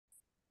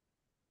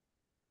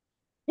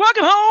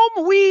Welcome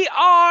home. We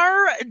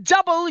are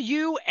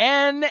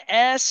WNST.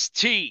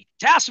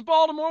 Tassel,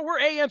 Baltimore. We're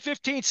AM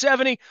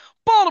 1570.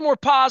 Baltimore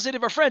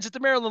positive. Our friends at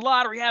the Maryland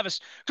Lottery have us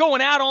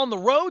going out on the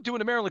road doing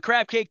the Maryland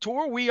Crab Cake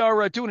Tour. We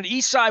are doing an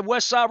East Side,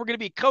 West Side. We're going to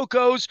be at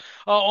Coco's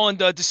on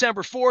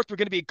December 4th. We're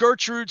going to be at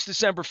Gertrude's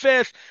December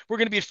 5th. We're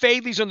going to be at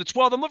Fadley's on the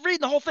 12th. I'm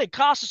reading the whole thing.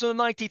 Costas on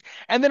the 19th.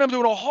 And then I'm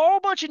doing a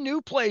whole bunch of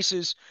new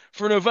places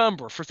for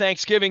November for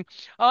Thanksgiving.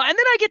 And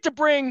then I get to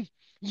bring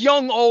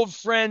young old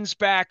friends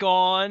back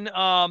on.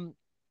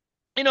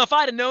 If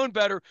I'd have known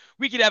better,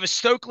 we could have a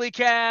Stokley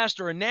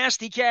cast or a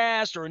Nasty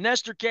cast or a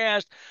Nestor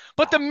cast.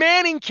 But the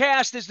Manning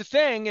cast is the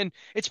thing, and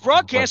it's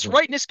broadcast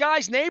right in this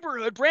guy's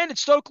neighborhood. Brandon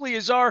Stokley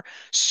is our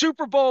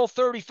Super Bowl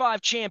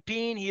 35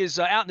 champion. He is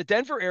out in the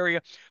Denver area.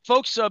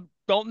 Folks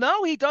don't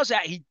know he does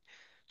that. He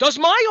does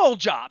my old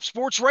job,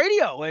 sports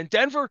radio in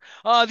Denver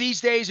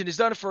these days, and has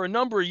done it for a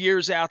number of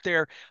years out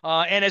there.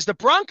 And as the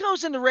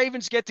Broncos and the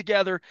Ravens get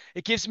together,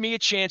 it gives me a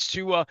chance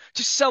to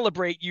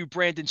celebrate you,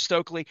 Brandon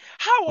Stokley.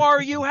 How are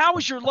you? How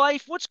is your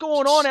life? What's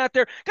going on out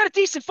there? Got a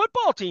decent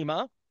football team,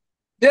 huh?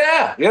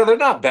 Yeah, they're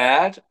not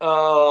bad. Still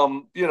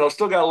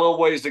got a little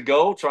ways to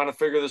go trying to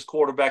figure this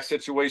quarterback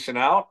situation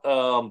out.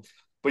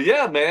 But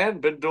yeah, man,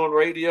 been doing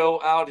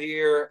radio out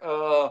here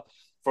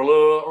for a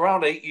little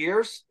around 8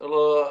 years.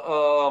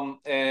 So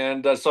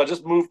I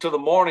just moved to the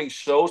morning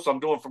show, so I'm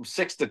doing from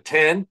 6 to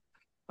 10,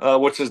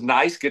 which is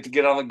nice. Get to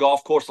get on the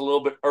golf course a little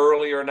bit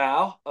earlier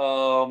now.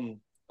 And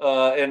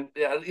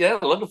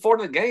looking forward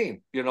to the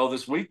game,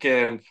 this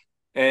weekend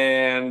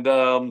and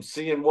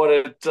seeing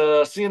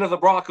seeing if the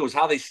Broncos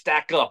how they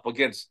stack up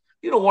against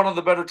one of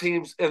the better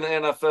teams in the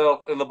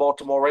NFL in the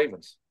Baltimore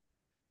Ravens.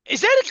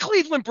 Is that a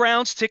Cleveland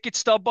Browns ticket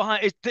stub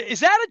behind?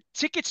 Is that a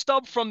ticket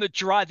stub from the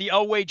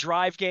Elway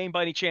Drive game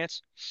by any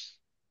chance?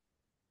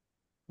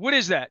 What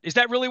is that? Is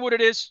that really what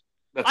it is?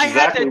 That's I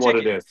had exactly that what it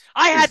ticket. is.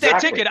 I had that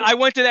Exactly. ticket. I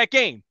went to that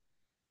game.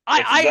 I,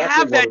 That's I exactly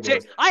have what that it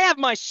ticket. is. I have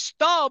my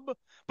stub,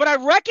 but I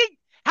reckon.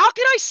 How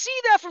can I see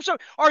that from some?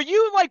 Are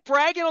you like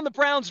bragging on the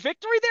Browns'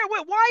 victory there?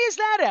 Why is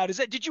that out? Is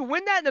that did you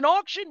win that in an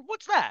auction?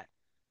 What's that?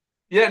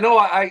 Yeah, no,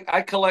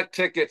 I collect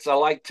tickets. I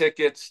like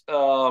tickets,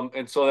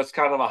 and so that's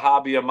kind of a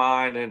hobby of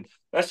mine, and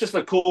that's just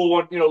a cool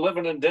one.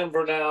 Living in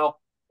Denver now,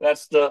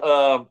 that's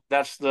a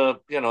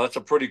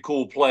pretty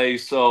cool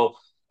place. So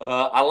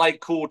I like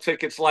cool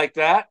tickets like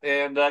that,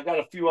 and I got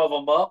a few of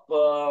them up.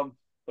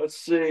 Let's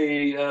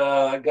see,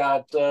 I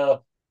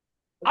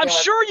I'm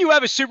got sure you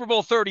have a Super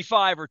Bowl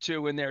 35 or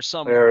two in there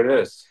somewhere, there it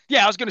right? is.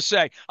 Yeah, I was going to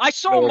say. I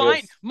saw There it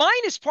mine. is. Mine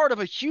is part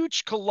of a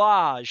huge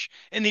collage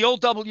in the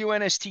old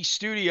WNST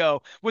studio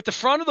with the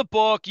front of the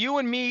book, you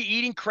and me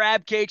eating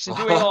crab cakes and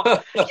doing all.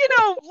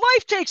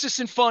 Life takes us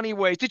in funny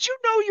ways. Did you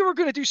know you were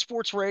going to do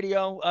sports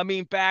radio? I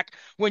mean, back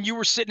when you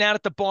were sitting out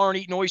at the barn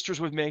eating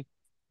oysters with me.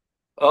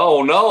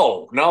 Oh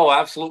no,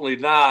 absolutely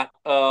not.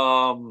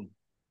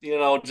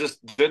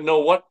 Just didn't know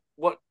what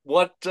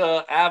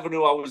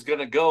avenue I was going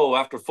to go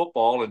after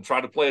football, and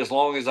try to play as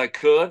long as I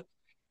could,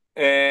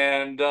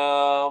 and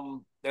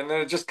then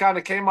it just kind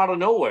of came out of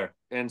nowhere.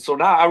 And so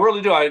now I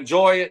really do. I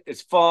enjoy it.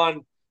 It's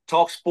fun.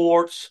 Talk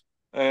sports,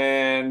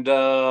 and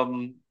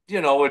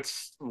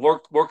it's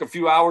work a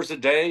few hours a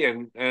day,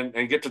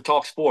 and get to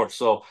talk sports.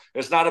 So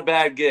it's not a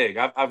bad gig.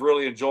 I've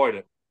really enjoyed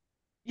it.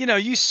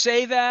 You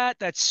say that,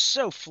 that's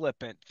so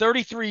flippant.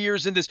 33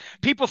 years in this,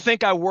 people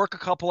think I work a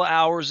couple of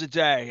hours a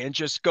day and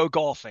just go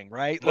golfing,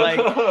 right? Like,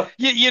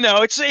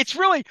 it's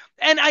really,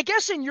 and I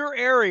guess in your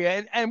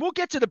area, and we'll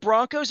get to the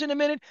Broncos in a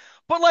minute,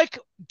 but like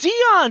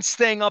Dion's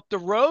thing up the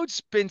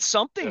road's been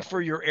something Yeah.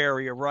 for your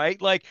area, right?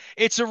 Like,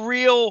 it's a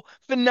real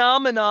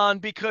phenomenon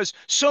because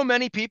so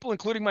many people,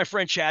 including my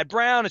friend Chad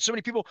Brown, and so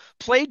many people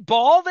played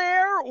ball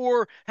there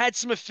or had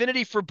some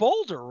affinity for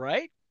Boulder,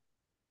 right?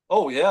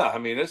 Oh yeah, I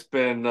mean it's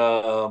been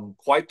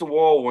quite the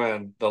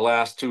whirlwind the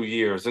last 2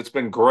 years. It's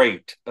been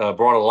great.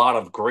 Brought a lot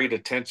of great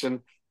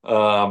attention,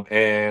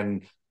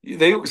 and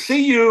they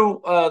see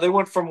you. They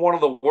went from one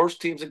of the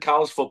worst teams in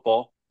college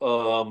football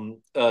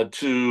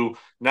to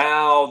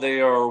now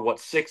they are what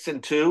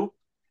 6-2,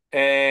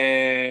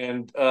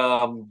 and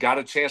got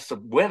a chance to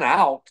win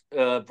out.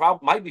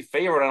 Probably might be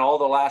favored in all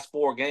the last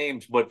four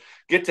games, but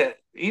get to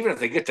even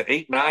if they get to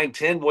 8, 9,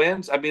 10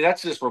 wins. I mean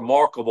that's just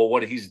remarkable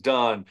what he's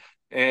done,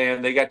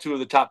 and they got two of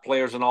the top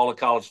players in all of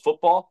college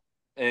football.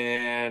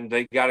 And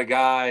they got a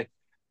guy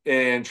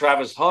in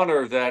Travis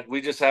Hunter that we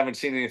just haven't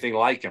seen anything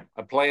like him.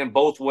 I'm playing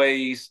both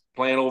ways,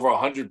 playing over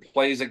 100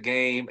 plays a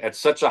game at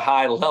such a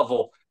high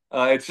level.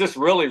 It's just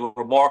really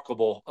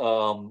remarkable.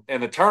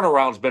 And the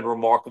turnaround's been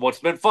remarkable. It's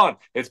been fun.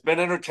 It's been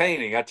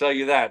entertaining. I tell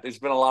you that. It's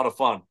been a lot of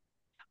fun.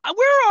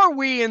 Where are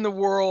we in the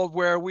world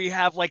where we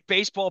have like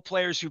baseball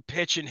players who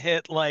pitch and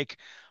hit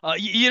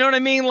you know what I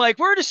mean? Like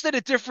we're just at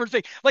a different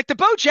thing. Like the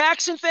Bo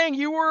Jackson thing,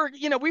 we're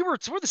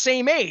the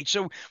same age.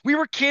 So we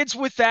were kids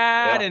with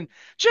that Yeah. and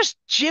just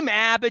Jim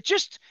Abbott,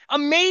 just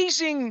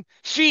amazing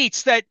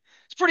feats that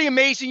it's pretty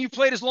amazing you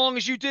played as long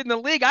as you did in the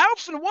league. I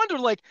often wonder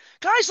like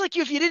guys like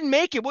you if you didn't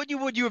make it, what you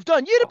would you have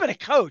done? You'd have been a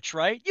coach,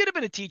 right? You'd have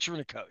been a teacher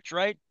and a coach,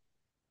 right?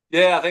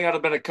 Yeah, I think I'd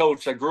have been a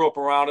coach. I grew up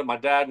around it. My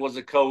dad was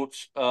a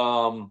coach.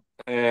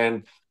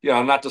 And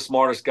I'm not the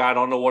smartest guy. I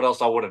don't know what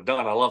else I would have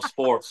done. I love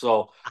sports.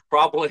 So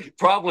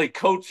probably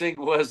coaching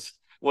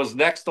was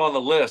next on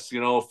the list.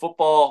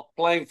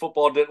 Playing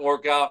football didn't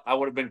work out. I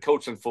would have been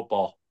coaching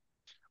football.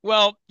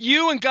 Well,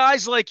 you and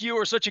guys like you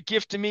are such a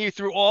gift to me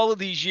through all of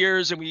these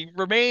years, and we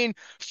remain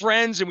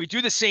friends and we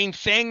do the same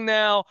thing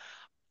now.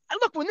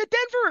 Look, when the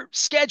Denver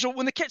schedule,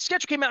 when the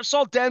schedule came out, and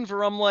saw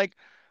Denver, I'm like,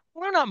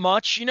 well, they're not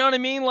much. You know what I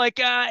mean? Like,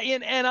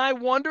 and I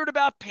wondered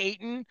about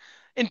Peyton.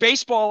 In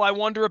baseball, I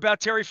wonder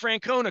about Terry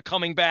Francona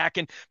coming back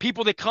and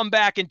people that come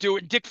back and do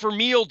it. Dick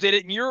Vermeil did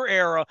it in your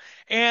era.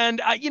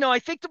 And, I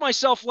think to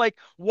myself, like,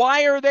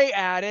 why are they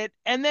at it?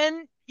 And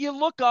then you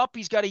look up,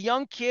 he's got a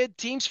young kid,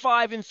 team's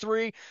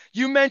 5-3.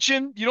 You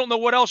mentioned you don't know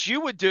what else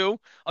you would do.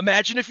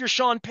 Imagine if you're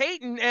Sean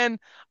Payton. And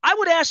I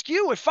would ask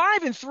you at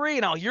 5-3,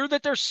 and I'll hear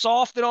that they're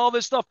soft and all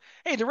this stuff.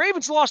 Hey, the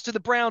Ravens lost to the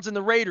Browns and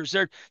the Raiders.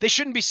 They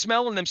shouldn't be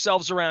smelling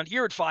themselves around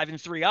here at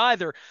 5-3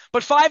 either.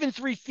 But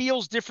 5-3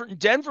 feels different in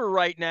Denver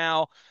right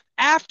now.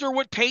 After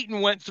what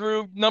Peyton went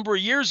through a number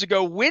of years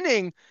ago,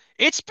 winning,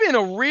 it's been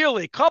a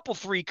really couple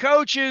three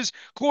coaches,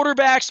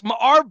 quarterbacks.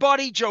 Our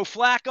buddy Joe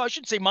Flacco. I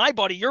shouldn't say my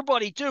buddy, your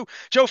buddy too,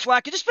 Joe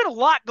Flacco. There's been a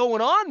lot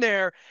going on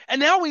there. And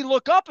now we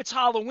look up. It's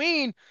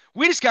Halloween.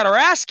 We just got our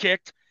ass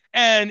kicked,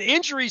 and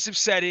injuries have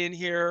set in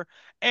here.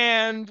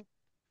 And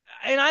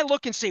I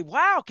look and say,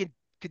 wow, could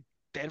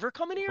Denver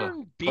come in here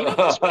and beat them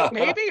this week?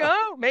 Maybe,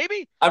 oh,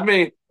 maybe. I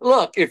mean,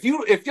 look, if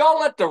y'all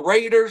let the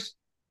Raiders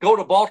go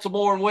to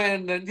Baltimore and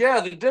win, then yeah,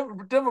 the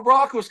Denver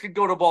Broncos could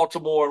go to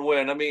Baltimore and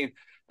win. I mean,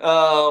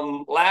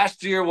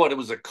 last year, what it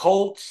was the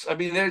Colts. I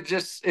mean, it's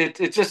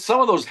just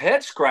some of those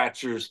head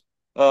scratchers.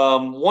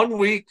 One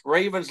week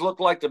Ravens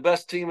look like the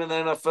best team in the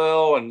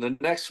NFL, and the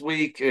next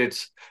week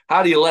it's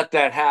how do you let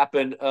that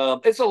happen?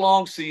 It's a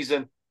long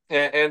season,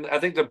 and I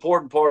think the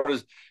important part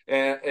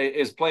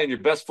is playing your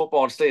best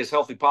football and stay as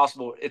healthy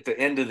possible at the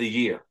end of the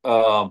year.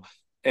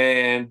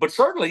 But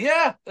certainly,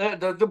 yeah,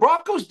 the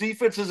Broncos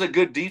defense is a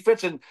good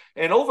defense, and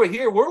over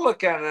here we're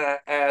looking at it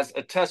as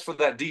a test for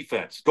that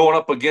defense going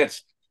up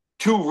against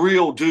two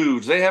real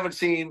dudes. They haven't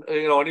seen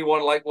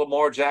anyone like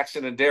Lamar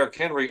Jackson and Derrick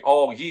Henry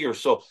all year.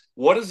 So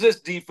what does this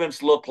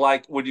defense look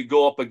like when you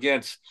go up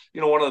against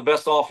one of the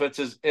best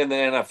offenses in the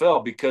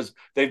NFL? Because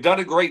they've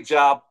done a great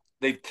job.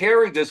 They've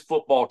carried this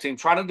football team,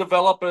 trying to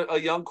develop a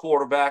young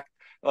quarterback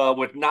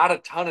with not a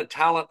ton of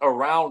talent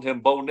around him.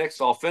 Bo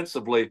Nix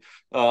offensively.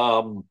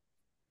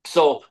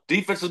 So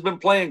defense has been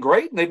playing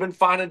great, and they've been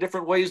finding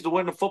different ways to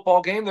win the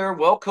football game. They're a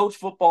well-coached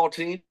football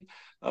team.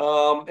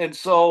 And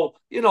so,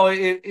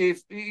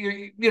 if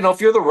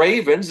you're the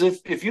Ravens,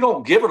 if you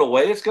don't give it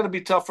away, it's going to be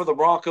tough for the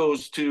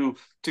Broncos to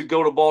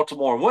go to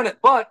Baltimore and win it.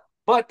 But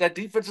that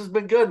defense has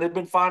been good, and they've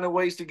been finding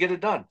ways to get it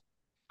done.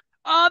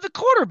 The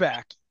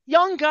quarterback,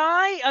 young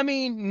guy. I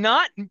mean,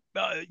 not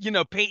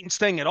Peyton's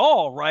thing at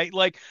all, right?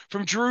 Like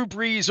from Drew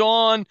Brees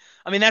on.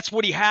 I mean, that's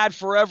what he had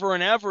forever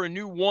and ever. A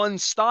new one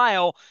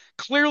style.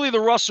 Clearly, the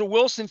Russell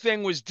Wilson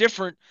thing was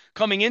different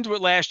coming into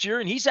it last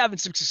year, and he's having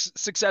some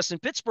success in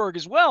Pittsburgh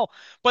as well.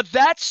 But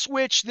that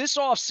switch this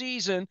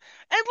offseason, and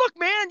look,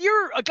 man,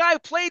 you're a guy who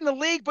played in the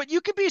league, but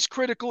you can be as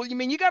critical. I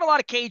mean, you got a lot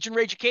of Cajun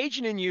rage,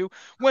 Cajun in you.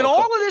 When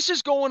all of this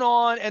is going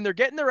on and they're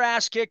getting their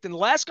ass kicked, and the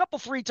last couple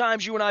three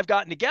times you and I've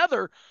gotten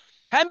together,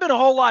 hadn't been a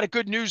whole lot of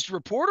good news to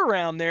report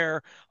around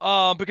there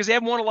because they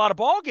haven't won a lot of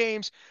ball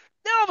games.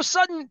 Now all of a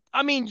sudden,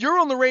 I mean, you're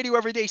on the radio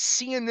every day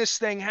seeing this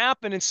thing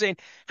happen and saying,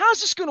 how's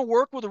this going to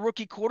work with a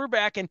rookie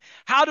quarterback? And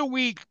how do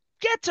we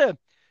get to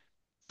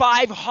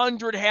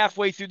 500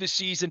 halfway through the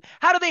season?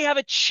 How do they have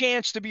a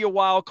chance to be a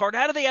wild card?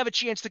 How do they have a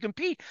chance to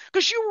compete?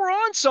 Because you were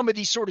on some of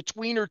these sort of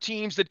tweener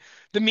teams that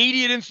the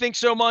media didn't think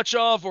so much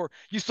of, or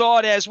you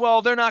thought as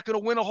well, they're not going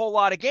to win a whole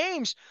lot of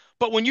games.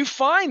 But when you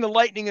find the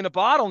lightning in a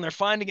bottle, and they're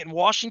finding it in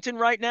Washington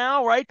right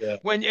now, right? Yeah.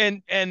 When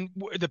and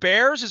the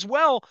Bears as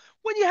well,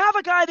 when you have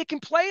a guy that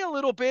can play a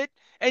little bit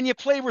and you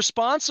play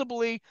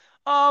responsibly,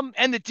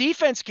 and the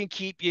defense can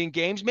keep you in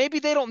games, maybe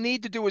they don't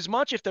need to do as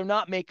much if they're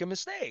not making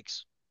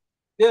mistakes.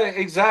 Yeah,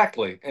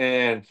 exactly.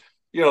 And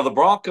the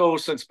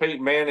Broncos, since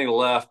Peyton Manning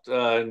left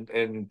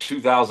in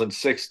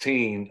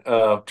 2016,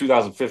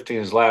 2015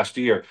 is last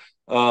year.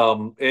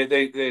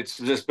 It's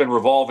just been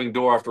revolving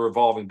door after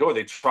revolving door.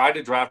 They tried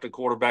to draft a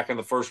quarterback in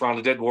the first round,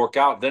 it didn't work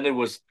out. Then it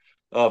was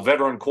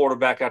veteran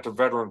quarterback after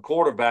veteran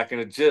quarterback,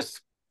 and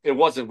it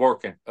wasn't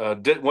working.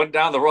 Went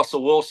down the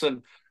Russell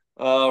Wilson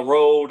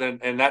road,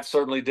 and that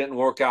certainly didn't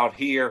work out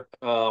here.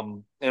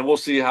 And we'll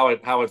see how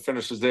it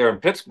finishes there in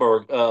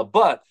Pittsburgh.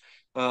 But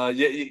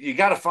you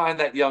got to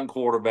find that young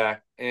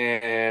quarterback,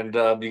 and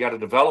you got to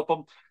develop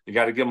them. You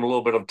got to give them a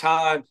little bit of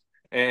time,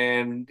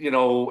 and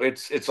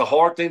it's a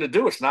hard thing to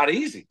do. It's not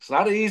easy. It's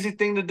not an easy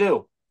thing to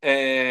do,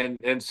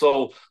 and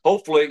so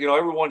hopefully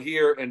everyone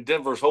here in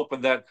Denver is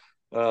hoping that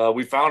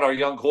we found our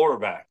young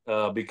quarterback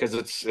because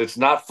it's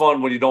not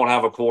fun when you don't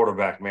have a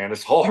quarterback, man.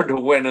 It's hard to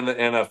win in the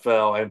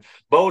NFL, and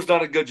Bo's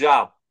done a good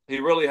job. He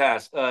really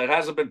has. It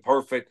hasn't been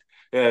perfect.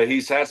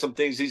 He's had some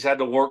things he's had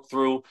to work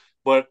through.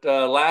 But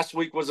last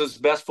week was his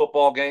best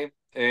football game.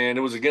 and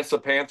it was against the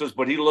Panthers,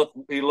 but he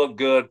looked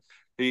good.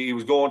 He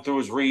was going through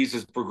his reads,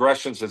 his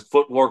progressions, his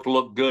footwork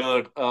looked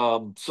good.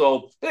 And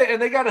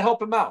they got to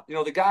help him out.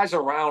 The guys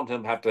around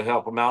him have to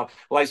help him out,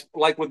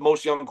 like with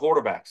most young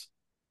quarterbacks.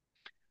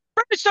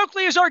 Brandon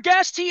Stokley is our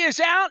guest. He is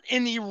out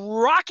in the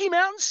Rocky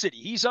Mountain City.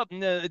 He's up in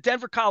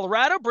Denver,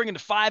 Colorado, bringing the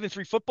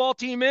 5-3 football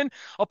team in,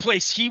 a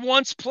place he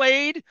once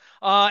played.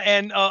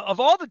 And of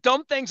all the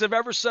dumb things I've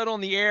ever said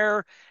on the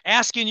air,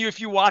 asking you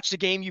if you watched the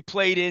game you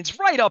played in, it's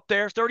right up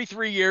there,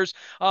 33 years.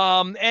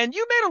 And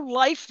you made a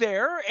life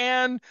there,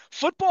 and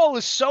football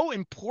is so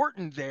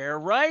important there,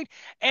 right?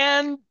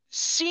 And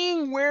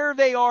seeing where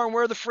they are and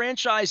where the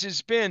franchise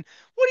has been,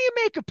 what do you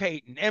make of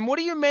Peyton? And what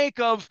do you make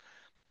of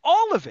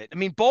all of it? I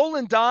mean,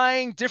 Bolin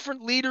dying,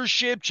 different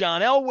leadership,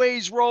 John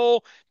Elway's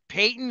role,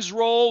 Peyton's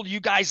role, you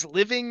guys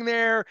living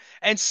there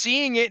and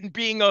seeing it and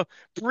being a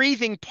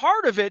breathing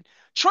part of it,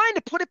 trying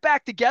to put it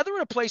back together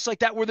in a place like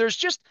that where there's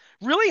just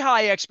really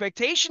high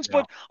expectations,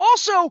 Yeah. but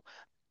also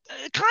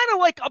kind of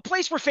like a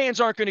place where fans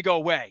aren't going to go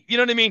away. You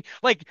know what I mean?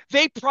 Like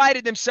they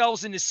prided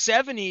themselves in the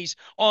 70s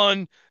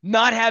on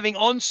not having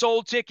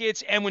unsold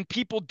tickets and when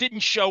people didn't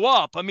show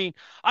up. I mean,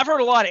 I've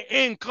heard a lot of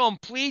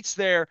incompletes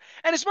there.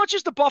 And as much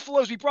as the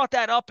Buffaloes, we brought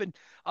that up and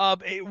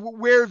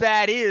where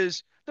that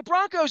is, the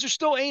Broncos are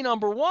still a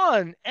number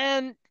one.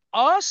 And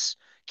us,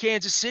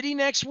 Kansas City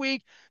next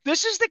week,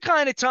 this is the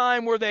kind of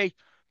time where they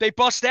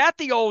bust at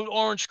the old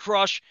Orange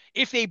Crush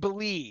if they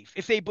believe.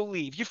 If they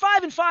believe. You're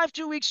 5-5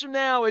 2 weeks from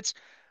now.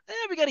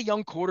 We got a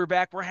young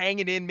quarterback. We're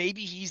hanging in.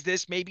 Maybe he's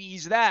this, maybe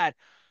he's that.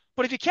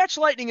 But if you catch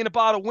lightning in a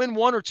bottle, win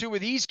one or two of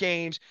these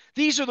games,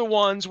 these are the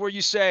ones where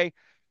you say,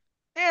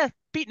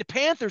 beating the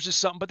Panthers is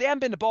something, but they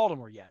haven't been to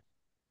Baltimore yet.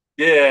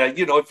 Yeah,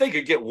 if they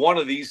could get one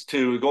of these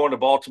two, going to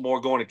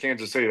Baltimore, going to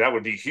Kansas City, that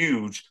would be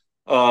huge.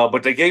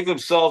 But they gave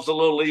themselves a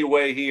little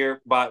leeway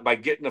here by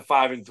getting to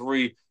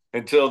 5-3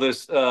 until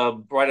this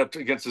right up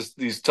against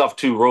these tough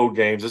two road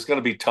games. It's going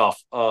to be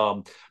tough.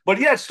 But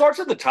yeah, it starts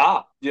at the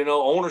top.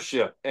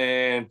 Ownership,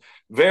 and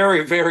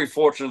very very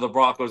fortunate the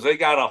Broncos. They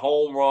got a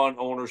home run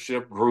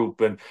ownership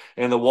group, and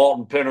the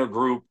Walton Penner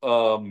group,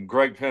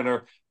 Greg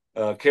Penner.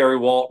 Kerry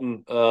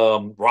Walton,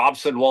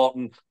 Robson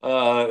Walton,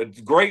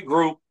 great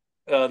group.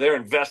 They're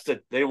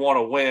invested. They want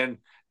to win,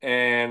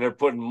 and they're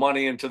putting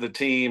money into the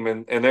team,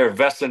 and they're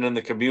investing in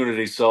the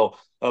community. So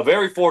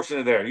very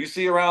fortunate there. You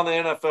see around the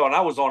NFL, and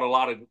I was on a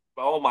lot of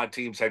all my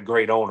teams had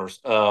great owners.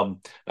 So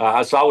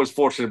I was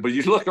fortunate. But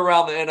you look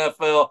around the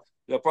NFL,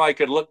 you probably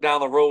could look down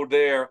the road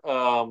there.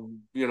 A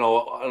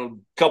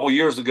couple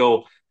years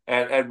ago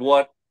at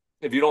what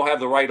if you don't have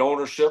the right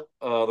ownership,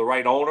 the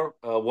right owner,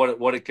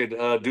 what it could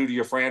do to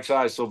your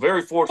franchise. So very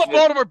I'm a fortunate.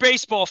 Baltimore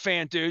baseball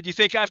fan, dude. You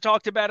think I've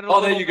talked about it a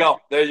Oh, there little you bit?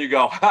 go. There you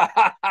go. No,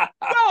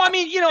 I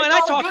mean, and I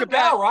Y'all are talk good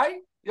about now, right?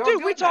 Y'all are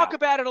dude, we good talk now.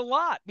 about it a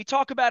lot. We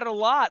talk about it a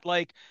lot.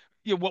 Like,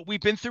 what we've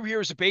been through here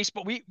as a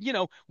baseball.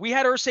 We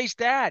had Ursay's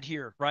dad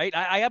here, right?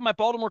 I have my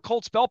Baltimore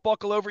Colts belt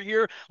buckle over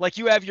here, like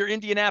you have your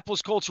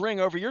Indianapolis Colts ring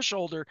over your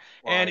shoulder,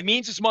 and it Right.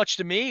 means as much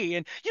to me.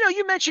 And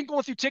you mentioned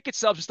going through ticket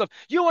stubs and stuff.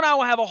 You and I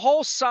will have a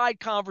whole side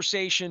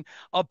conversation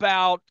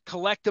about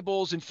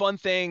collectibles and fun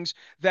things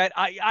that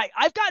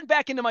I've gotten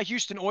back into my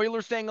Houston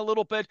Oiler thing a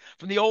little bit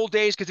from the old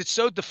days because it's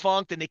so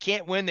defunct and they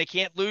can't win, they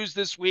can't lose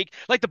this week.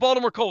 Like the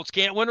Baltimore Colts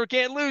can't win or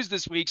can't lose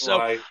this week. So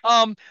Right.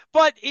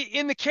 but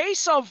in the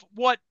case of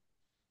what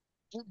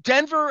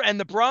Denver and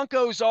the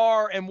Broncos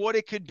are and what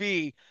it could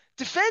be,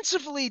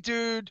 defensively,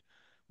 dude,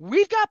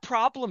 we've got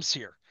problems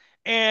here.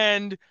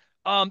 And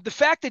the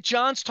fact that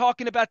John's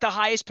talking about the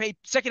highest paid,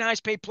 second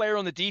highest paid player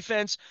on the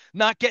defense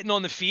not getting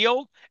on the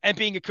field and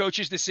being a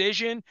coach's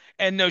decision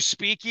and no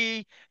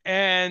speaky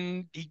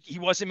and he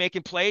wasn't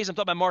making plays. I'm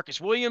talking about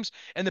Marcus Williams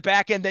and the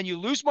back end. Then you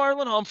lose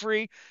Marlon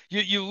Humphrey.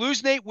 You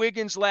lose Nate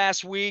Wiggins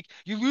last week.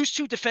 You lose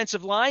two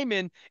defensive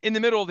linemen in the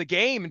middle of the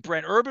game, and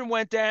Brent Urban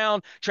went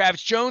down.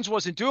 Travis Jones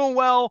wasn't doing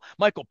well.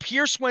 Michael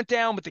Pierce went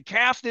down with the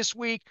calf this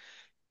week.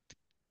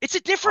 It's a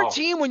different Oh,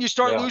 team when you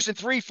start yeah. losing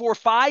 3, 4,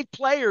 5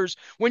 players.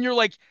 When you're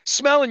like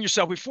smelling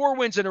yourself with 4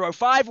 wins in a row,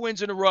 5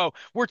 wins in a row.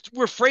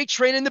 We're freight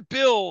training the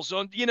Bills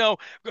on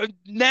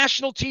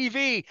national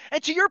TV.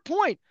 And to your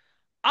point,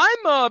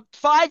 I'm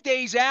 5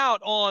 days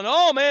out on,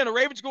 oh man, the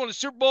Ravens going to the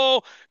Super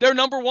Bowl. They're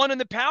number one in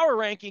the power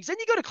rankings. Then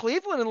you go to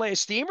Cleveland and lay a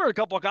steamer. A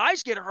couple of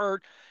guys get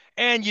hurt,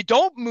 and you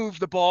don't move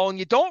the ball and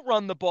you don't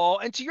run the ball.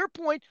 And to your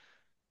point,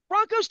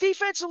 Broncos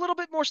defense is a little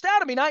bit more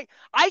stout. I mean,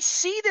 I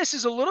see this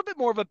as a little bit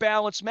more of a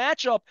balanced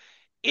matchup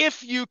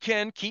if you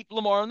can keep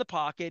Lamar in the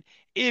pocket,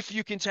 if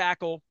you can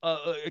tackle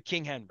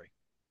King Henry.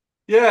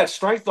 Yeah, it's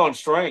strength on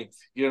strength.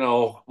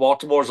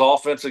 Baltimore's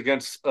offense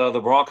against the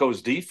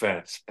Broncos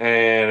defense,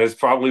 and it's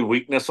probably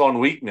weakness on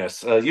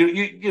weakness. I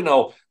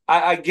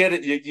get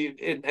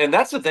it. And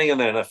that's the thing in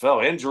the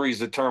NFL. Injuries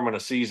determine a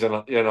season.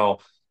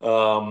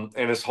 And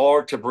it's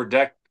hard to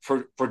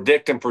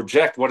predict and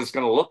project what it's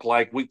going to look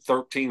like week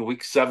 13,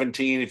 week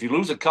 17. If you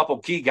lose a couple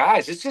key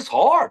guys, it's just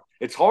hard.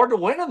 It's hard to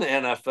win in the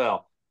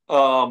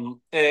NFL.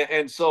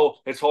 And so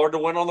it's hard to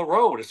win on the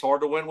road. It's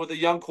hard to win with a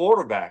young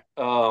quarterback.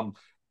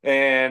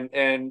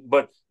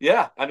 But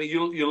yeah, I mean,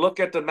 you look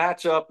at the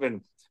matchup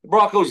and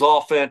Broncos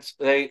offense,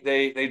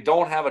 they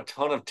don't have a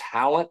ton of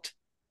talent,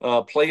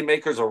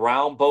 playmakers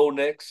around Bo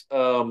Nix.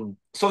 So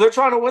they're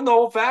trying to win the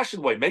old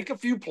fashioned way. Make a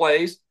few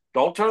plays,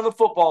 don't turn the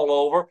football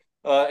over,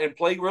 and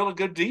play really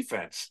good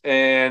defense.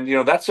 And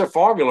that's their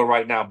formula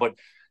right now. But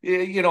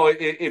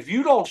if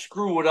you don't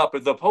screw it up,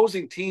 if the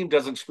opposing team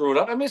doesn't screw it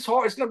up, I mean, it's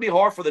hard. It's going to be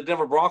hard for the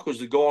Denver Broncos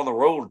to go on the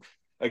road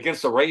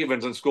against the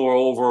Ravens and score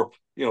over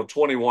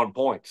 21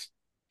 points.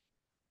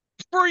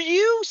 For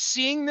you,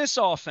 seeing this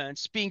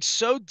offense being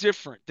so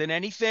different than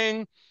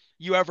anything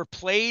you ever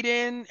played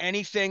in,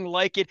 anything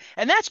like it,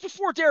 and that's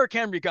before Derrick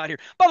Henry got here.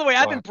 By the way,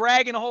 I've been Right.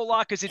 bragging a whole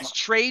lot because it's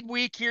trade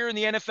week here in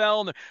the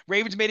NFL, and the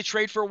Ravens made a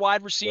trade for a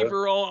wide Yeah.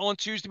 receiver on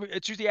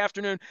Tuesday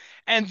afternoon.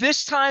 And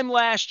this time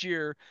last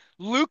year,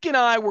 Luke and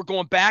I were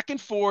going back and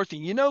forth,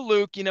 and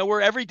Luke,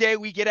 where every day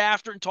we get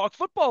after it and talk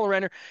football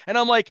around here, and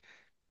I'm like,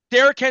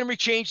 Derrick Henry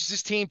changes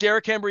his team.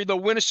 Derrick Henry, they'll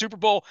win a Super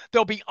Bowl.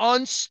 They'll be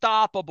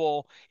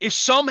unstoppable if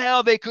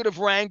somehow they could have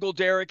wrangled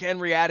Derrick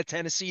Henry out of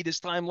Tennessee this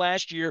time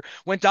last year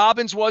when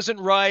Dobbins wasn't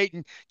right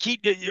and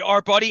keep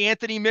our buddy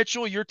Anthony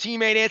Mitchell, your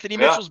teammate Anthony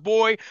Yeah. Mitchell's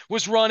boy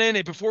was running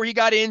and before he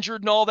got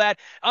injured and all that.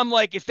 I'm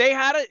like, if they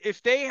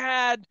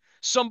had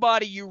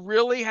somebody you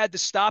really had to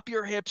stop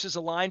your hips as a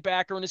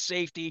linebacker and a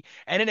safety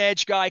and an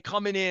edge guy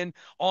coming in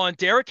on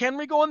Derrick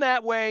Henry going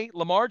that way,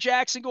 Lamar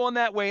Jackson going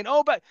that way, and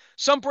but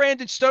some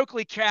Brandon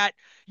Stokley cat,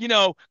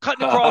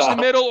 cutting across the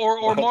middle,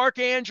 or Mark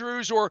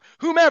Andrews or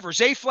whomever,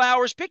 Zay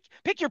Flowers, pick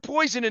your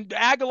poison and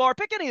Aguilar,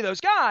 pick any of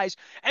those guys,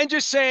 and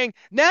just saying,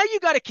 now you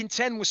got to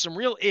contend with some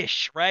real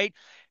ish, right?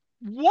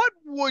 What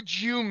would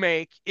you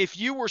make if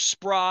you were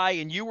Spry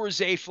and you were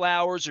Zay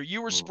Flowers, or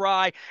you were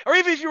Spry, or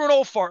even if you were an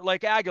old fart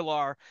like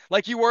Aguilar,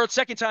 like you were the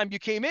second time you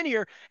came in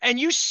here, and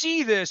you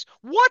see this?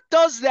 What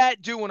does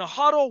that do in a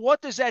huddle? What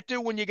does that do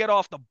when you get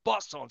off the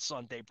bus on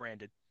Sunday,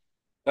 Brandon?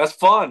 That's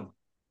fun.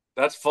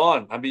 That's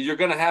fun. I mean, you're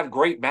going to have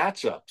great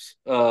matchups.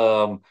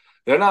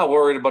 They're not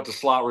worried about the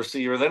slot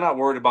receiver. They're not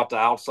worried about the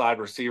outside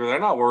receiver. They're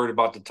not worried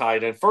about the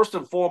tight end. First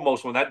and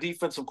foremost, when that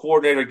defensive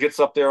coordinator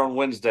gets up there on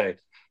Wednesday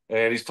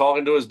and he's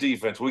talking to his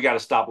defense, we got to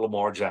stop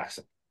Lamar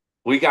Jackson.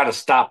 We got to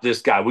stop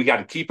this guy. We got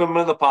to keep him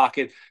in the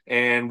pocket,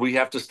 and we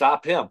have to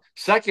stop him.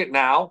 Second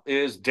now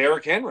is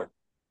Derrick Henry.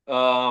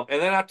 And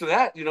then after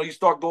that, you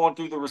start going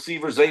through the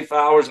receivers, Zay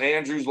Flowers,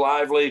 Andrews,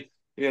 Lively,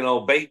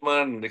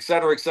 Bateman, et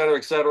cetera, et cetera,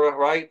 et cetera,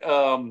 right?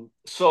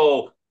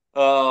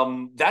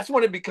 That's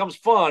when it becomes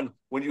fun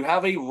when you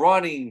have a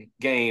running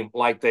game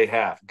like they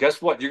have.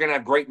 Guess what? You're going to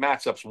have great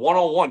matchups,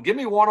 one-on-one. Give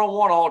me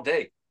one-on-one all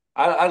day.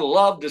 I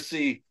love to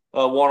see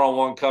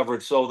one-on-one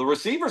coverage. So the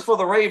receivers for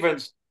the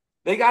Ravens,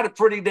 they got it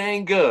pretty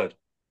dang good.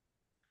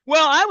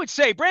 Well, I would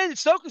say Brandon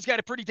Stokley's got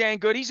it pretty dang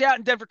good. He's out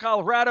in Denver,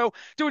 Colorado,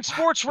 doing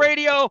sports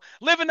radio,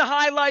 living the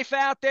high life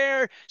out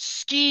there,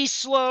 ski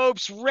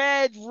slopes,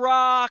 red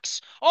rocks,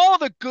 all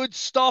the good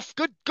stuff.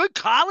 Good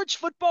college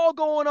football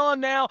going on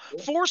now.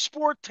 Four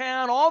sport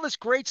town, all this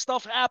great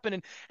stuff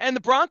happening. And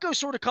the Broncos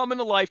sort of come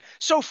into life.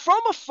 So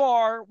from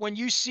afar, when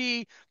you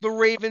see the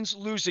Ravens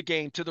lose a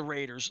game to the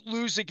Raiders,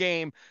 lose a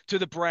game to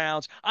the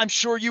Browns, I'm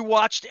sure you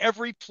watched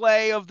every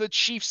play of the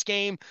Chiefs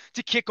game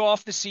to kick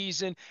off the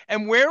season,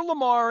 and where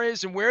Lamar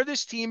is and where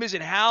this team is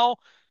and how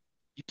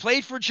you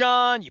played for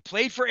John, you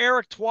played for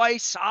Eric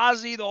twice,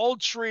 Ozzie, the whole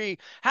tree.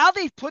 How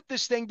they've put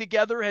this thing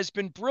together has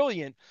been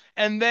brilliant.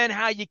 And then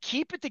how you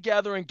keep it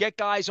together and get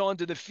guys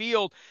onto the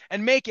field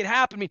and make it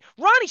happen. I mean,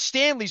 Ronnie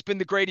Stanley's been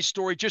the greatest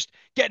story, just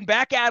getting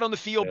back out on the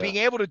field, Yeah. being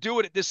able to do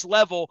it at this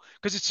level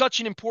because it's such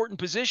an important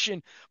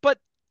position. But,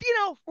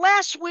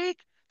 last week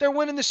they're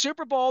winning the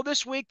Super Bowl.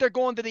 This week they're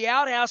going to the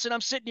outhouse, and I'm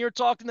sitting here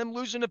talking them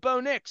losing to Bo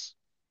Nix.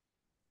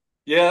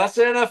 Yeah, that's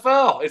the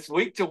NFL. It's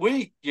week to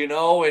week, and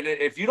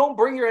if you don't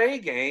bring your A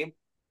game,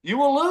 you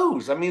will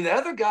lose. I mean, the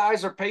other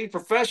guys are paid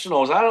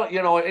professionals. I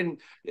don't, and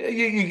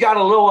you got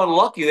a little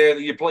unlucky there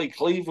that you played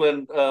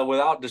Cleveland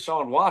without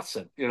Deshaun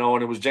Watson,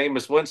 and it was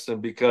Jameis Winston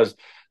because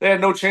they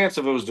had no chance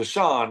if it was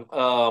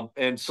Deshaun.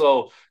 And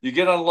so you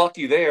get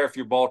unlucky there if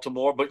you're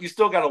Baltimore, but you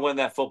still got to win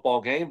that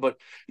football game. But,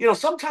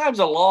 sometimes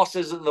a loss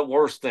isn't the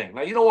worst thing.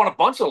 Now, you don't want a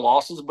bunch of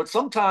losses, but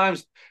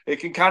sometimes it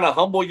can kind of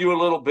humble you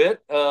a little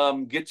bit,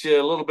 get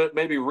you a little bit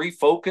maybe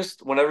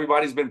refocused when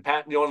everybody's been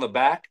patting you on the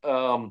back.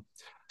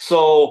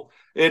 So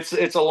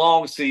it's a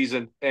long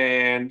season,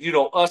 and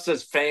us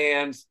as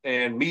fans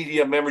and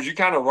media members, you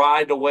kind of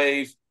ride the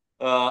wave,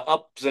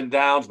 ups and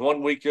downs.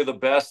 One week you're the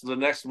best, the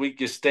next week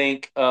you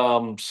stink.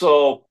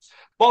 So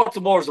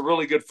Baltimore is a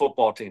really good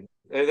football team.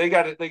 They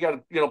got to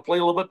play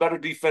a little bit better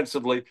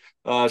defensively.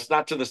 It's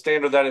not to the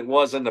standard that it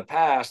was in the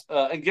past,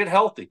 and get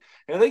healthy.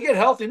 And they get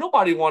healthy.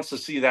 Nobody wants to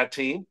see that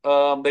team.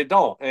 They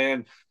don't.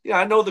 And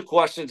I know the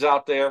questions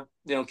out there.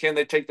 Can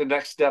they take the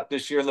next step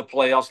this year in the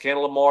playoffs? Can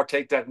Lamar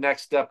take that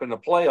next step in the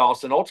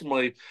playoffs? And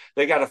ultimately,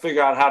 they got to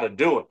figure out how to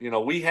do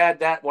it. We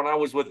had that when I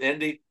was with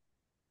Indy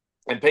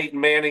and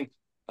Peyton Manning.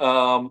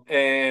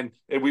 And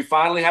we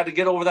finally had to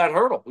get over that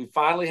hurdle. We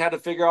finally had to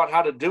figure out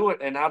how to do it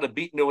and how to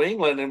beat New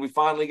England, and we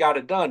finally got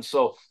it done.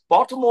 So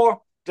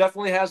Baltimore,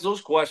 definitely has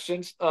those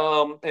questions.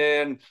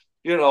 And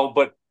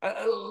but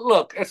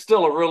look, it's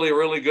still a really,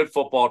 really good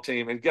football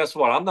team. And guess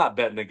what? I'm not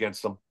betting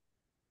against them.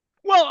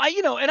 Well,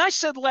 and I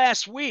said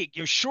last week,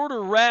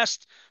 shorter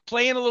rest,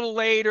 playing a little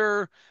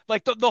later,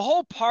 like the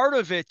whole part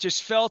of it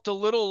just felt a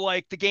little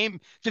like the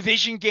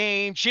division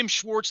game. Jim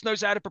Schwartz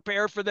knows how to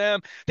prepare for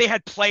them. They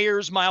had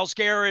players, Myles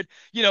Garrett,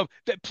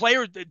 that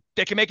player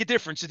that can make a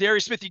difference.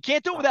 Darius Smith, you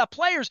can't do it without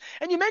players.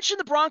 And you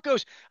mentioned the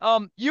Broncos.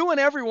 You and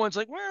everyone's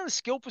like, well, the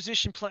skill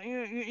position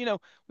play.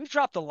 We've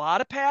dropped a lot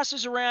of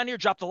passes around here,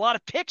 dropped a lot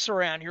of picks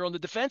around here on the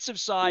defensive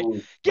side. Ooh,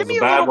 it Give was a me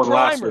a bad little one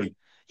last primer. week.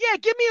 Yeah,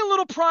 give me a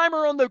little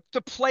primer on the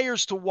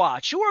players to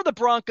watch. Who are the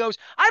Broncos?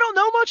 I don't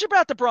know much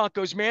about the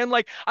Broncos, man.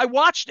 Like, I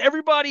watched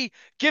everybody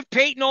give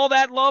Peyton all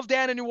that love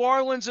down in New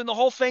Orleans and the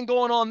whole thing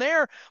going on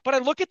there. But I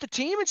look at the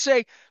team and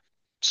say,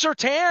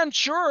 Sertan,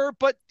 sure,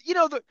 but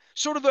the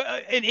sort of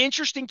an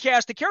interesting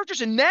cast of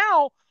characters. And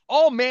now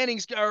all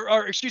Manning's,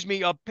 or excuse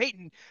me,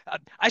 Peyton.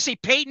 I say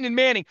Peyton and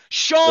Manning. Yeah.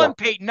 Sean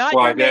Payton, not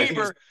your Right. Yeah.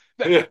 neighbor.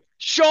 Yeah.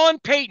 Sean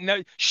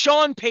Payton.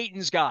 Sean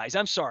Payton's guys.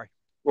 I'm sorry.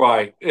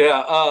 Right.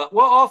 Yeah.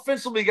 Well,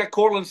 offensively, you got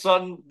Cortland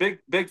Sutton,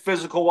 big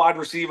physical wide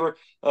receiver,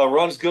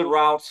 runs good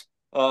routes.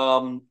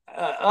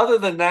 Other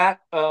than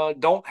that,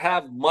 don't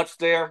have much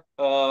there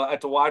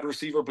at the wide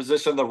receiver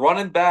position. The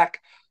running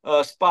back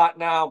spot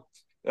now,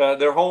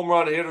 their home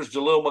run hitters,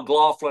 Jaleel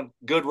McLaughlin,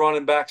 good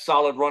running back,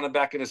 solid running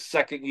back in his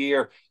second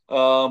year.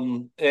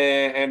 And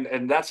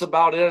that's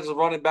about it as a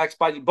running back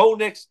spot. Bo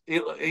Nix,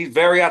 he's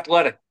very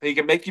athletic. He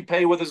can make you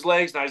pay with his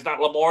legs. Now, he's not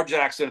Lamar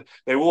Jackson.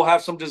 They will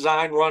have some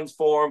design runs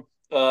for him.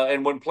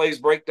 And when plays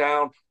break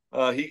down,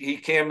 he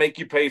can make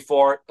you pay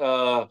for it.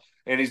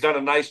 And he's done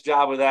a nice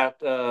job of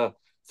that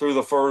through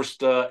the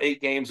first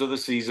 8 games of the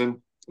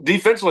season.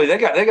 Defensively, they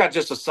got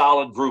just a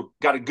solid group.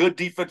 Got a good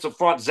defensive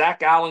front.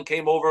 Zach Allen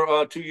came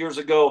over 2 years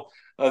ago.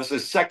 This is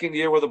his second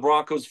year with the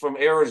Broncos from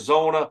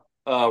Arizona.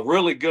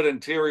 Really good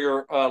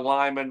interior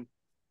lineman.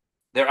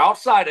 Their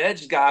outside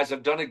edge guys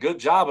have done a good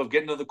job of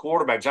getting to the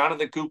quarterback.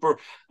 Jonathan Cooper,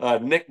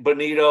 Nick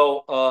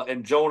Bonito,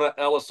 and Jonah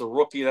Ellis, a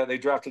rookie that they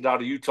drafted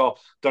out of Utah,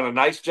 done a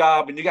nice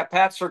job. And you got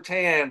Pat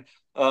Surtain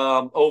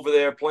over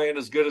there playing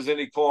as good as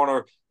any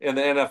corner in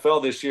the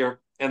NFL this year.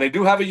 And they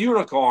do have a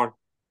unicorn.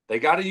 They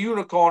got a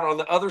unicorn on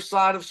the other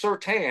side of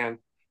Surtain.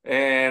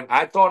 And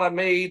I thought I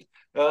made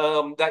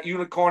that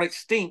unicorn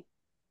extinct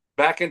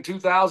back in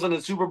 2000 in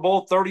Super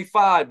Bowl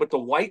 35, but the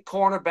white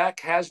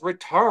cornerback has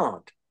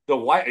returned. The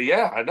white,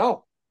 yeah, I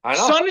know, I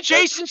know. Son of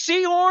Jason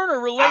Sehorn or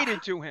I,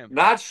 related to him?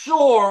 not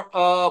sure,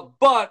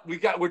 but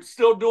we're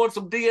still doing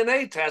some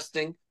DNA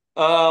testing.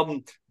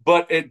 I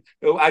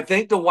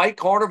think the white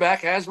cornerback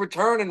has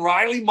returned, and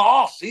Riley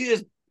Moss, he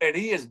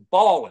is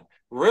balling.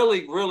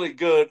 Really, really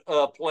good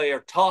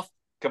player, tough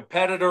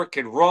competitor,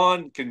 can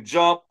run, can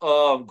jump,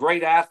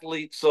 great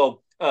athlete.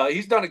 So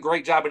he's done a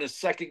great job in his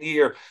second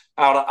year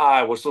out of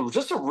Iowa. So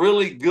just a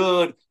really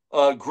good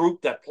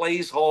group that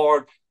plays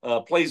hard,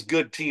 plays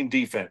good team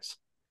defense.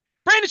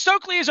 Brandon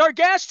Stokley is our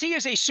guest. He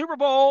is a Super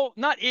Bowl,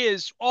 not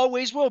is,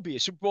 always will be a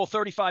Super Bowl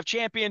 35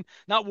 champion.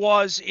 Not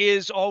was,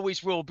 is,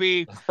 always will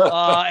be.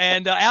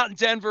 And out in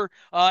Denver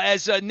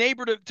as a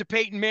neighbor to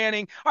Peyton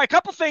Manning. All right, a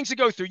couple things to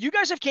go through. You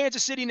guys have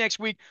Kansas City next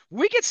week.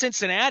 We get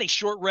Cincinnati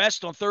short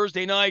rest on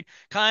Thursday night,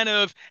 kind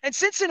of. And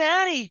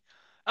Cincinnati,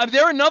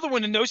 they're another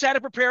one that knows how to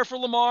prepare for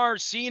Lamar,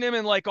 seeing him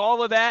and like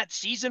all of that,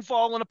 season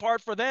falling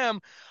apart for them.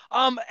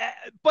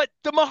 But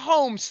the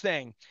Mahomes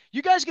thing,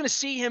 you guys going to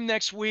see him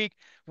next week.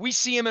 We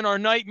see him in our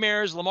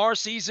nightmares. Lamar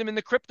sees him in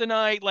the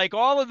kryptonite, like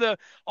all the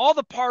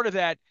part of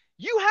that.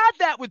 You had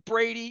that with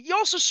Brady. You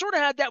also sort of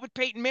had that with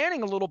Peyton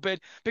Manning a little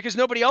bit because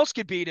nobody else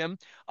could beat him.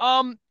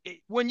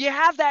 When you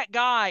have that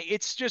guy,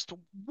 it's just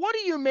what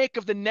do you make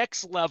of the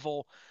next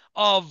level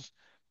of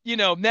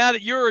now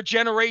that you're a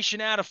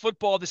generation out of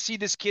football to see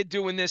this kid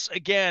doing this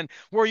again,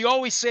 where you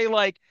always say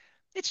like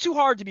it's too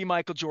hard to be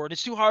Michael Jordan.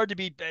 It's too hard to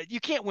be. You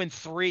can't win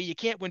three. You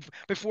can't win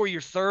before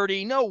you're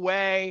 30. No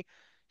way.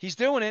 He's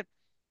doing it.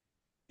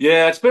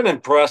 Yeah, it's been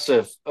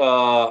impressive.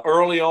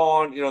 Early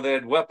on, they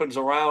had weapons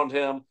around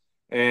him,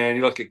 and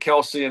you look at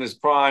Kelsey in his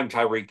prime,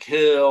 Tyreek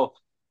Hill,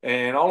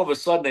 and all of a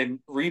sudden they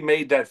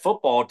remade that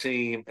football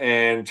team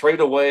and trade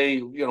away,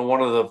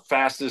 one of the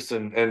fastest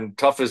and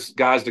toughest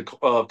guys to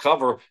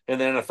cover in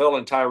the NFL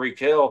in Tyreek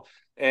Hill,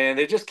 and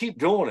they just keep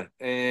doing it,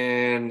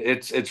 and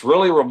it's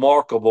really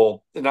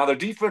remarkable. Now their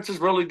defense is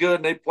really good,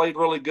 and they played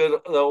really good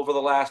over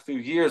the last few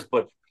years,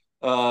 but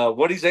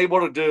what he's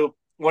able to do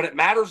when it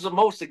matters the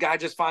most, the guy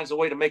just finds a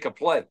way to make a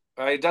play.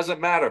 Right? It doesn't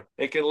matter.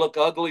 It can look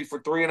ugly for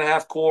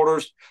 3.5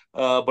 quarters,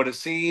 but it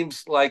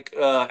seems like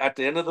at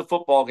the end of the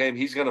football game,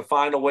 he's going to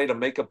find a way to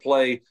make a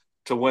play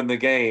to win the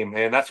game.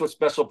 And that's what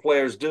special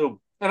players do.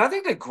 And I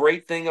think the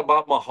great thing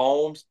about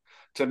Mahomes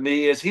to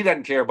me is he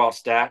doesn't care about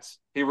stats.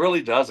 He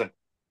really doesn't.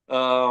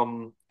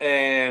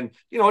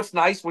 It's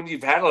nice when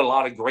you've had a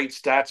lot of great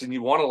stats and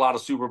you won a lot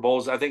of Super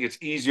Bowls. I think it's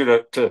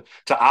easier to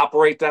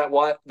operate that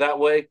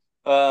way.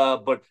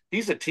 But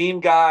he's a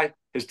team guy.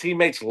 His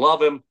teammates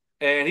love him,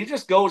 and he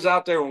just goes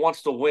out there and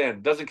wants to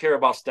win. Doesn't care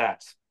about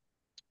stats.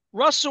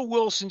 Russell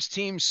Wilson's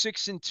team's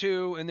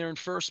 6-2, and they're in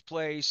first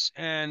place.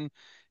 And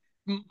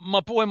my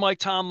boy Mike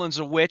Tomlin's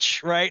a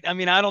witch, right? I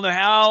mean, I don't know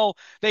how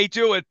they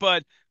do it,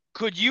 but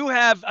could you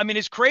have? I mean,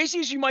 as crazy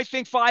as you might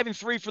think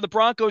 5-3 for the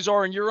Broncos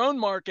are in your own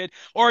market,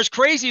 or as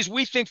crazy as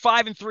we think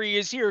 5-3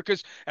 is here,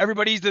 because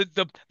everybody's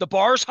the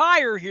bar's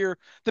higher here.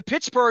 The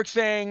Pittsburgh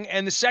thing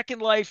and the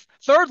second life,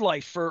 third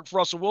life for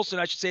Russell Wilson,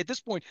 I should say at this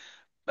point.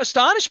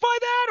 Astonished by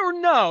that, or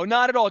no,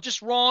 not at all?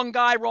 Just wrong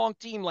guy, wrong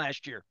team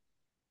last year.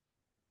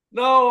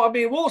 No, I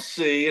mean, we'll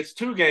see. It's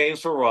 2 games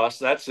for Russ.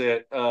 That's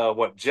it.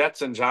 What,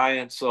 Jets and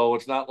Giants. So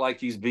it's not like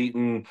he's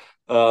beaten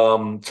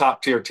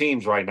top tier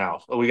teams right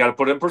now. So we got to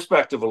put in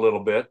perspective a little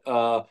bit.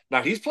 Now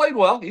he's played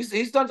well.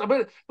 He's done.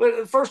 But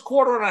the first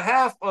quarter and a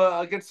half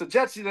against the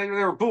Jets, they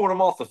were booing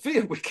him off the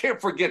field. We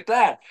can't forget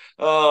that.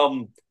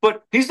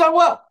 But he's done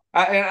well.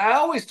 And I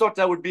always thought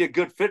that would be a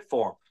good fit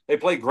for him. They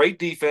play great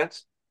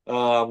defense.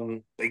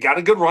 They got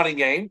a good running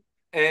game,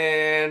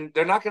 and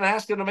they're not going to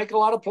ask him to make a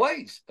lot of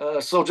plays.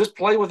 So just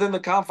play within the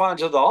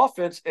confines of the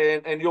offense,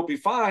 and you'll be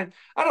fine.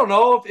 I don't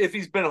know if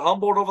he's been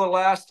humbled over the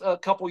last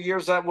couple of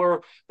years that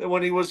were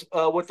when he was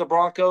with the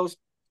Broncos.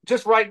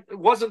 Just right, it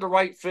wasn't the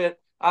right fit.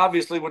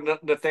 Obviously, with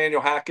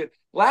Nathaniel Hackett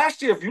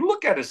last year, if you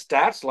look at his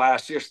stats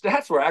last year,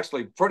 stats were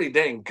actually pretty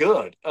dang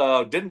good.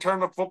 Didn't turn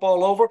the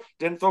football over,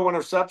 didn't throw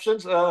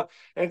interceptions,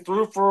 and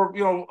threw for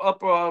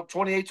up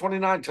 28,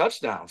 29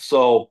 touchdowns.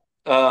 So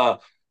he I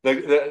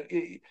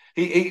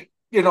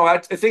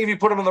think if you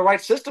put him in the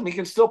right system, he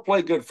can still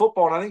play good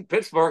football. And I think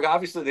Pittsburgh,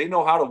 obviously, they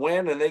know how to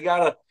win, and they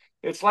gotta.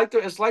 It's like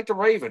the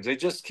Ravens. They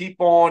just keep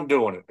on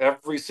doing it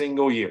every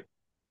single year.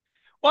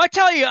 Well, I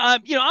tell you,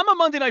 I'm a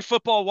Monday Night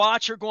Football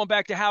watcher, going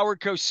back to Howard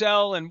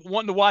Cosell and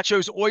wanting to watch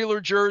those Oiler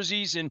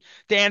jerseys and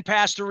Dan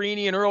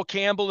Pastorini and Earl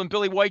Campbell and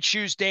Billy White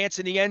shoes dance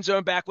in the end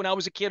zone back when I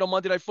was a kid on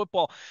Monday Night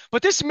Football.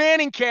 But this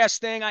Manning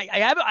cast thing,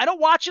 I don't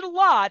watch it a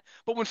lot,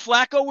 but when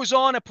Flacco was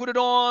on, I put it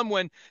on.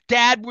 When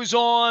Dad was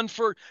on,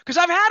 for because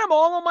I've had them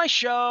all on my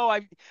show.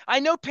 I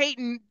know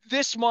Peyton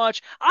this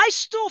much. I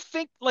still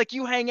think like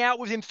you hang out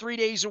with him 3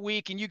 days a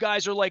week, and you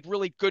guys are like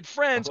really good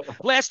friends.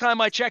 Last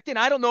time I checked in,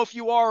 I don't know if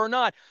you are or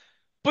not.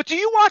 But do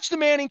you watch the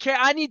Manning cast?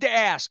 I need to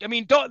ask. I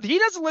mean, he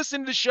doesn't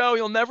listen to the show.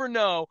 He'll never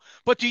know.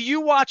 But do you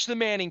watch the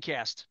Manning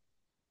cast?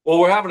 Well,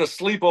 we're having a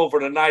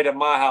sleepover tonight at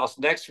my house.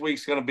 Next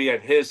week's going to be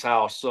at his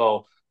house.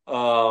 So,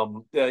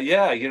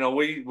 yeah,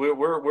 we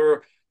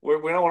don't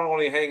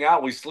only hang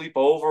out. We sleep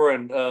over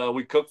and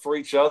we cook for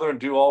each other and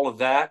do all of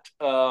that.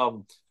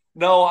 No,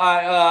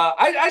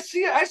 I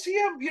see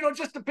him. It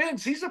just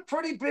depends. He's a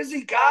pretty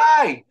busy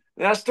guy.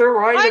 Nestor,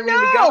 right? I I mean,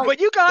 know,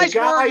 but you the guys were,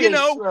 guy is.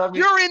 I mean,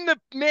 you're in the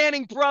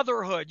Manning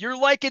brotherhood. You're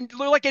like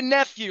a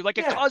nephew, like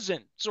a yeah.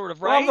 cousin, sort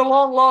of, Well, I'm right? the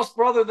long lost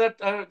brother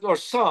that, or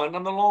son.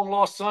 I'm the long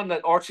lost son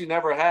that Archie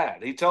never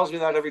had. He tells me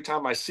that every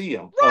time I see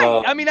him.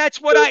 Right. I mean, that's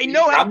what I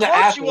know how I'm the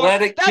close you are.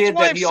 athletic That's kid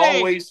why that I'm he saying,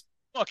 always.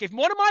 look, if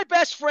one of my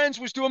best friends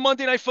was doing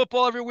Monday Night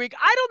Football every week,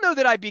 I don't know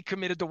that I'd be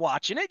committed to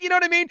watching it. You know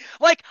what I mean?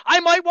 Like, I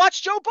might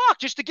watch Joe Buck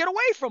just to get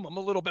away from him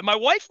a little bit. My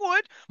wife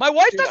would. My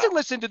wife Yeah. doesn't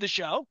listen to the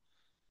show.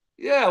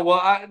 Yeah, well,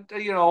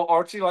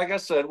 Archie, like I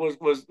said, was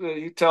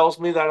he tells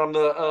me that I'm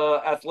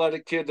the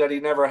athletic kid that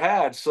he never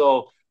had.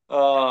 So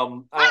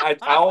I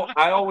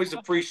always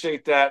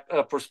appreciate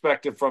that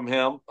perspective from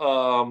him,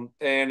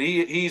 and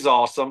he's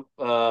awesome.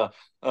 But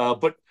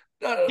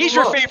He's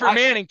your look, favorite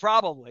Manning,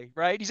 probably,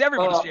 right? He's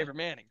everybody's uh, favorite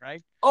Manning,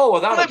 right? oh,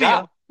 without a doubt.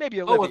 Olivia,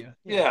 maybe Oh, Olivia.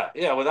 Yeah.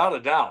 yeah, without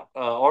a doubt.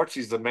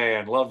 Archie's the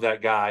man. Love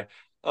that guy.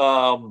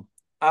 Um,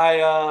 no,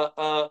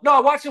 I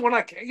watch it when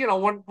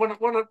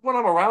when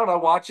I'm around, I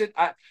watch it.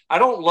 I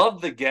don't love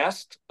the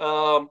guest.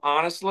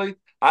 Honestly,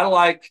 I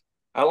like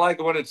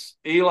when it's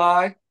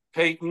Eli,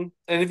 Peyton,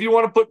 and if you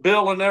want to put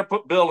Bill in there,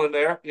 put Bill in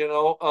there.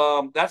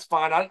 That's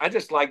fine.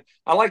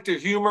 I like their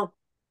humor.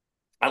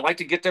 I like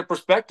to get their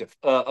perspective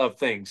of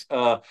things.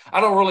 I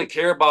don't really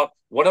care about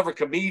whatever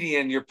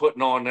comedian you're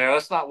putting on there.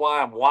 That's not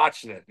why I'm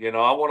watching it.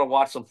 I want to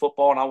watch some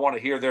football and I want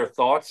to hear their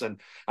thoughts.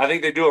 And I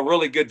think they do a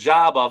really good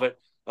job of it.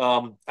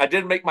 I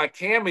did make my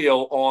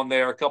cameo on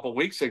there a couple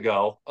weeks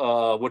ago,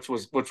 which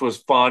was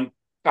fun.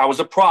 I was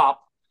a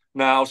prop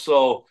now,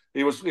 so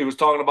he was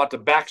talking about the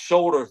back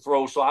shoulder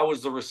throw. So I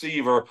was the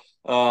receiver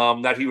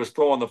that he was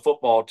throwing the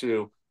football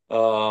to.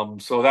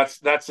 So that's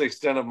the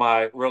extent of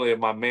my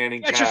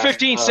Manning Got your cast.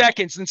 15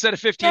 seconds instead of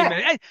 15 Yeah,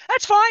 minutes. Hey,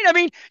 that's fine. I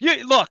mean,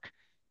 you look,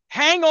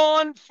 hang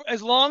on for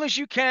as long as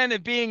you can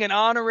of being an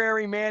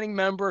honorary Manning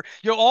member.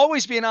 You'll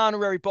always be an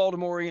honorary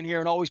Baltimorean here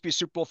and always be a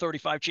Super Bowl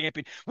 35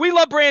 champion. We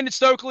love Brandon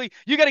Stokely.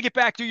 You got to get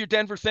back to your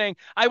Denver thing.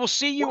 I will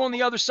see you on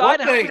the other one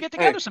side. I hope we thing. get Hey,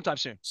 together sometime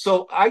soon.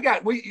 so a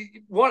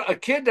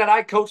kid that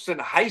I coached in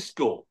high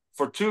school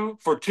for 2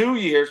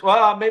 years.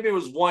 Well, maybe it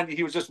was one.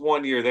 He was just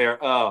 1 year there.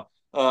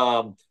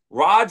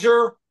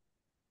 Roger.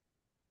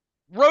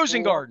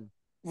 Rosengarten.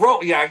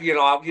 Yeah,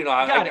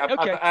 Got it.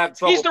 Okay. I have He's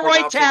trouble the right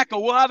pronouncing.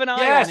 tackle. We'll have an eye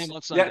on him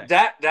Yes, on yeah,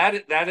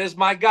 Sunday. that is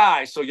my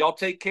guy. So y'all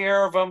take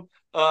care of him.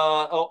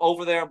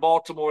 over there in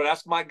Baltimore.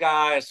 That's my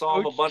guy. I saw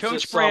him a bunch this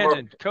Coach summer.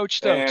 Brandon,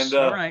 Coach And Stokes.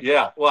 All right.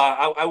 yeah,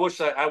 well, I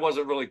wish I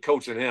wasn't really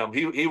coaching him.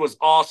 He was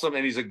awesome,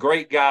 and he's a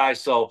great guy.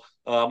 So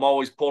I'm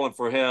always pulling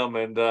for him,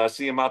 and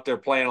see him out there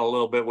playing a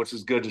little bit, which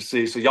is good to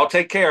see. So y'all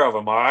take care of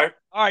him, all right?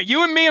 All right,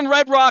 you and me in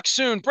Red Rock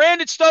soon.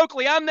 Brandon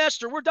Stokley, I'm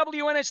Nestor. We're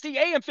WNST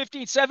AM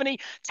 1570.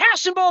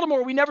 Tass in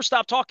Baltimore. We never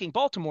stop talking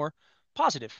Baltimore positive.